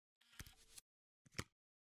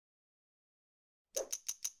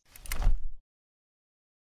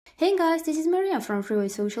Hey guys, this is Maria from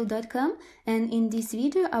freewaysocial.com, and in this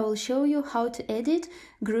video I will show you how to edit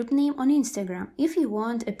group name on Instagram. If you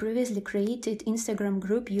want a previously created Instagram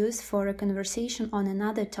group used for a conversation on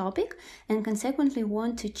another topic and consequently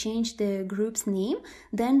want to change the group's name,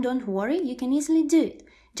 then don't worry, you can easily do it.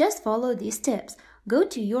 Just follow these steps. Go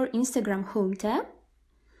to your Instagram home tab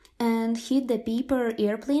and hit the paper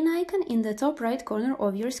airplane icon in the top right corner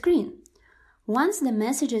of your screen. Once the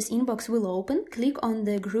messages inbox will open, click on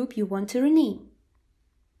the group you want to rename.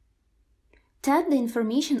 Tap the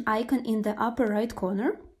information icon in the upper right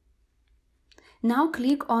corner. Now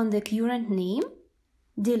click on the current name,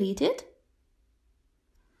 delete it,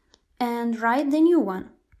 and write the new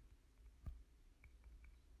one.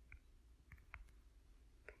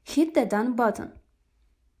 Hit the Done button.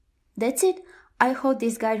 That's it. I hope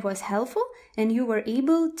this guide was helpful and you were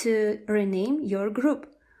able to rename your group.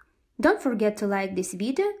 Don't forget to like this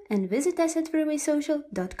video and visit us at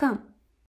freewaysocial.com.